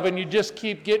part of, and you just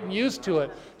keep getting used to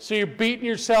it. So you're beating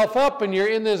yourself up and you're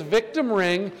in this victim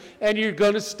ring and you're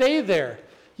going to stay there.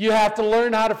 You have to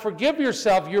learn how to forgive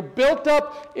yourself. You're built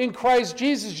up in Christ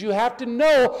Jesus. You have to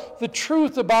know the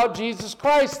truth about Jesus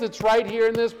Christ that's right here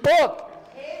in this book.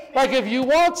 Like if you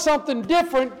want something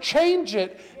different, change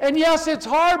it. And yes, it's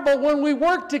hard, but when we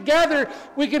work together,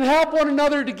 we can help one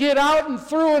another to get out and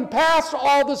through and past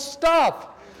all the stuff.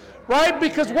 Right?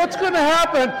 Because what's going to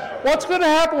happen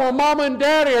when mama and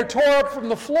daddy are tore up from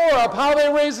the floor up? How are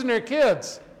they raising their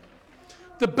kids?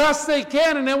 The best they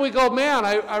can, and then we go, man,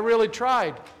 I really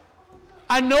tried.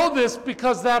 I know this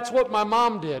because that's what my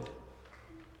mom did.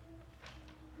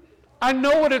 I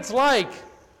know what it's like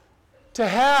to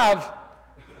have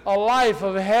a life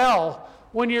of hell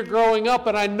when you're growing up,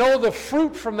 and I know the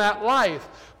fruit from that life.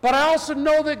 But I also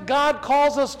know that God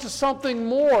calls us to something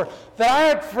more. That I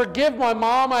had to forgive my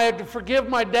mom, I had to forgive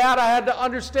my dad, I had to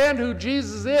understand who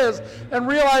Jesus is and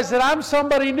realize that I'm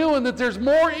somebody new and that there's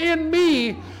more in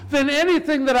me than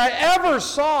anything that I ever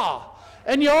saw.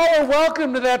 And y'all are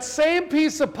welcome to that same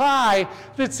piece of pie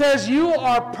that says you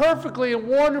are perfectly and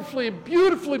wonderfully and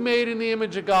beautifully made in the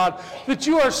image of God. That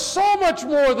you are so much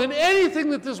more than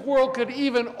anything that this world could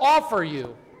even offer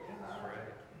you.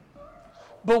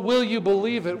 But will you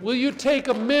believe it? Will you take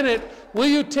a minute? Will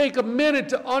you take a minute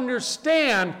to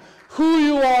understand who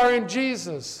you are in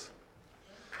Jesus?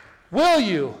 Will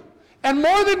you? And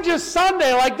more than just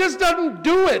Sunday, like this doesn't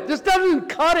do it. This doesn't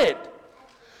cut it.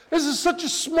 This is such a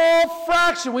small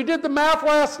fraction. We did the math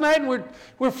last night and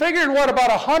we're figuring about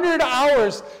 100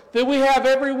 hours that we have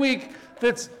every week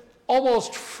that's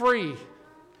almost free.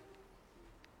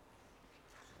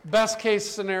 Best case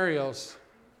scenarios.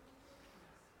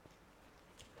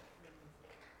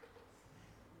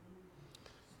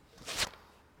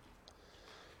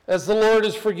 As the Lord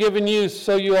has forgiven you,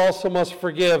 so you also must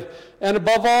forgive. And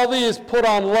above all these, put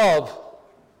on love.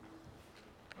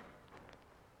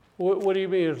 What do you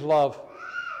mean is love?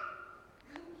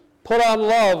 Put on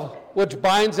love, which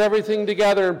binds everything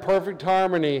together in perfect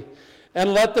harmony.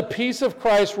 And let the peace of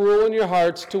Christ rule in your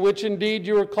hearts, to which indeed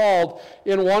you are called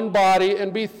in one body,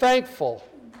 and be thankful.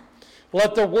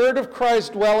 Let the word of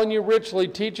Christ dwell in you richly,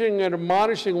 teaching and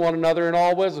admonishing one another in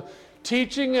all wisdom.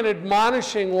 Teaching and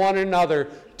admonishing one another.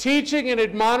 Teaching and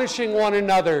admonishing one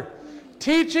another.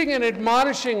 Teaching and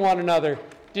admonishing one another.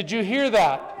 Did you hear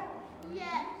that?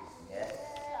 Yes.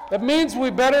 That means we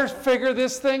better figure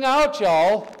this thing out,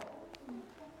 y'all.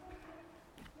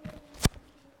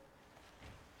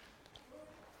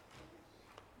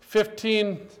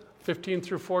 Fifteen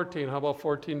through 14. How about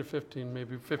 14 to 15?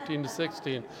 Maybe 15 to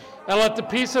 16. And let the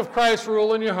peace of Christ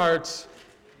rule in your hearts.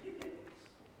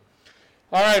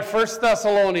 All right, 1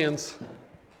 Thessalonians.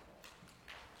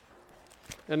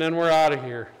 And then we're out of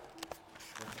here.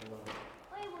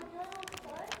 Wait, we're done with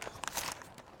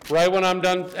what? Right when I'm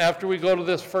done, after we go to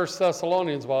this 1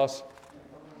 Thessalonians, boss.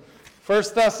 1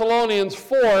 Thessalonians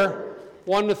 4,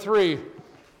 1 to 3.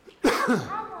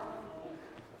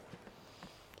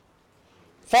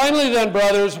 Finally then,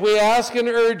 brothers, we ask and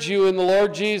urge you in the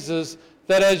Lord Jesus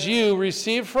that as you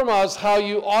receive from us how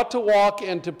you ought to walk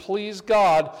and to please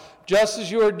God, just as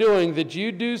you are doing, that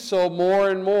you do so more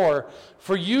and more.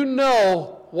 For you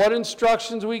know what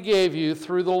instructions we gave you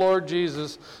through the Lord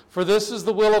Jesus. For this is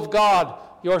the will of God,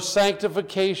 your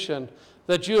sanctification,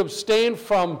 that you abstain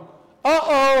from,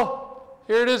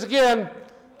 here it is again,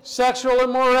 sexual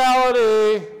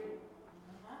immorality.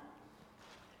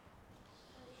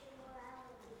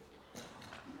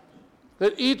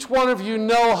 That each one of you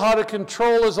know how to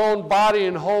control his own body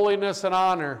in holiness and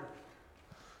honor.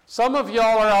 Some of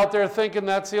y'all are out there thinking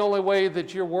that's the only way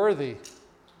that you're worthy,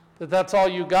 that that's all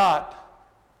you got.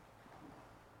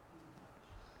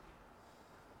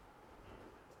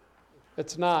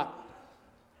 It's not.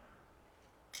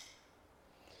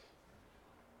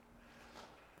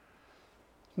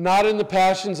 Not in the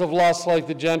passions of lust like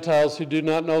the Gentiles who do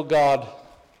not know God,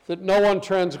 that no one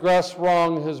transgress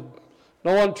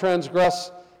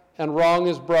and wrong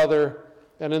his brother,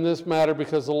 and in this matter,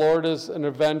 because the Lord is an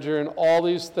avenger in all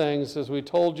these things, as we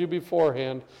told you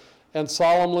beforehand, and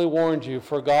solemnly warned you,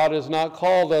 for God has not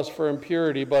called us for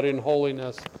impurity, but in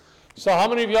holiness. So how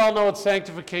many of y'all know what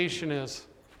sanctification is?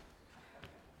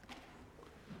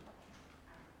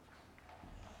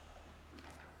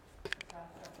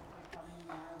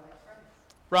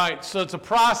 Right, so it's a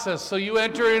process. So you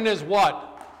enter in as what?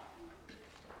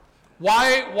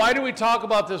 Why do we talk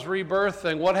about this rebirth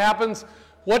thing? What happens?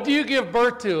 What do you give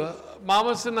birth to?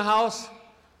 Mama's in the house?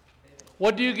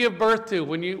 What do you give birth to?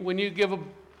 When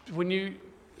you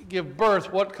give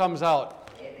birth, what comes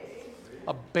out?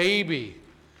 A baby.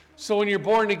 So when you're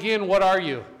born again, what are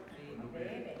you?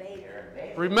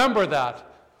 Remember that.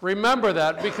 Remember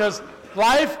that, because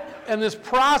life and this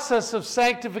process of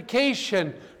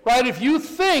sanctification, right? If you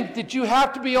think that you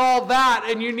have to be all that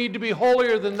and you need to be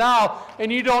holier than thou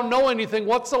and you don't know anything,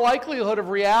 what's the likelihood of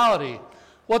reality?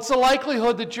 What's the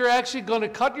likelihood that you're actually going to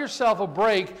cut yourself a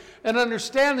break and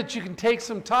understand that you can take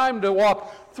some time to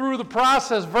walk through the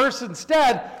process versus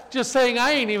instead just saying,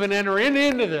 I ain't even entering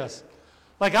into this.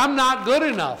 Like, I'm not good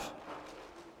enough.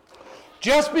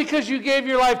 Just because you gave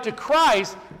your life to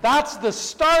Christ, that's the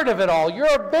start of it all. You're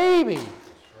a baby.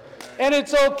 And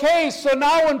it's okay. So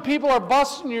now when people are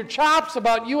busting your chops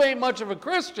about you ain't much of a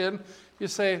Christian, you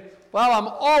say, well, I'm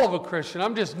all of a Christian.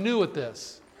 I'm just new at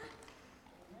this.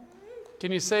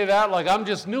 Can you say that? Like, I'm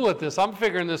just new at this. I'm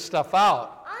figuring this stuff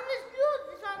out. I'm just new at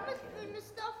this. I'm just figuring this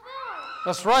stuff out.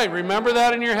 That's right. Remember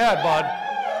that in your head,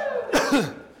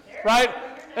 bud. Right?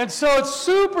 And so it's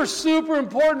super, super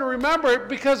important to remember it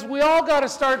because we all got to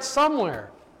start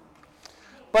somewhere.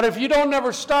 But if you don't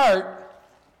never start,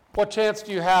 what chance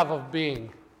do you have of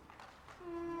being?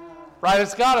 Right?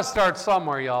 It's got to start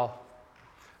somewhere, y'all.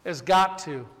 It's got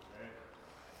to.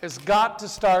 It's got to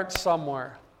start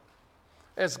somewhere.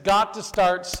 It's got to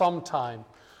start sometime.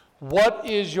 What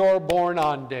is your born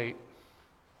on date?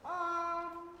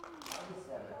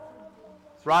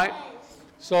 Right?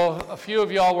 So a few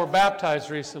of y'all were baptized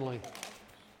recently.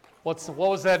 What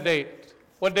was that date?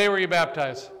 What day were you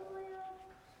baptized?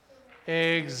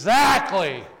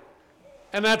 Exactly.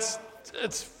 And it's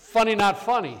funny, not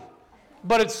funny,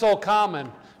 but it's so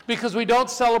common because we don't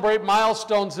celebrate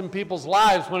milestones in people's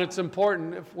lives when it's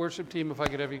important. If worship team, if I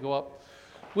could have you go up.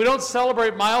 We don't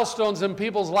celebrate milestones in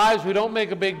people's lives. We don't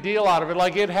make a big deal out of it.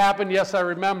 Like, it happened, yes, I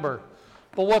remember.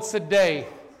 But what's the day?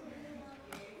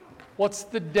 What's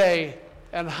the day?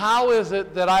 And how is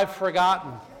it that I've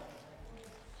forgotten?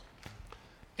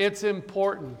 It's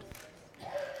important,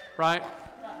 right?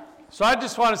 So I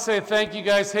just want to say thank you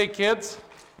guys. Hey, kids.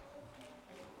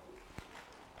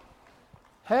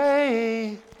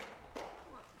 Hey.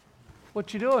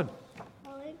 What you doing?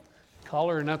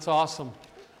 Coloring, that's awesome.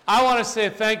 I want to say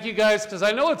thank you guys because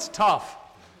I know it's tough.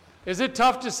 Is it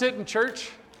tough to sit in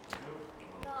church?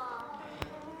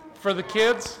 For the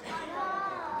kids?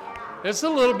 It's a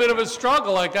little bit of a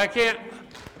struggle. Like, I can't.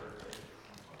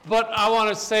 But I want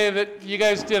to say that you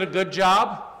guys did a good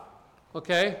job.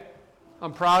 Okay?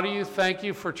 I'm proud of you. Thank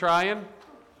you for trying.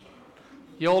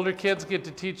 The older kids get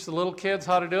to teach the little kids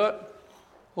how to do it.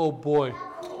 Oh, boy.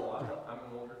 Oh, I'm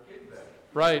an older kid then.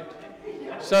 Right.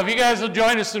 So if you guys will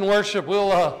join us in worship,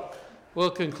 we'll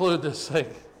conclude this thing.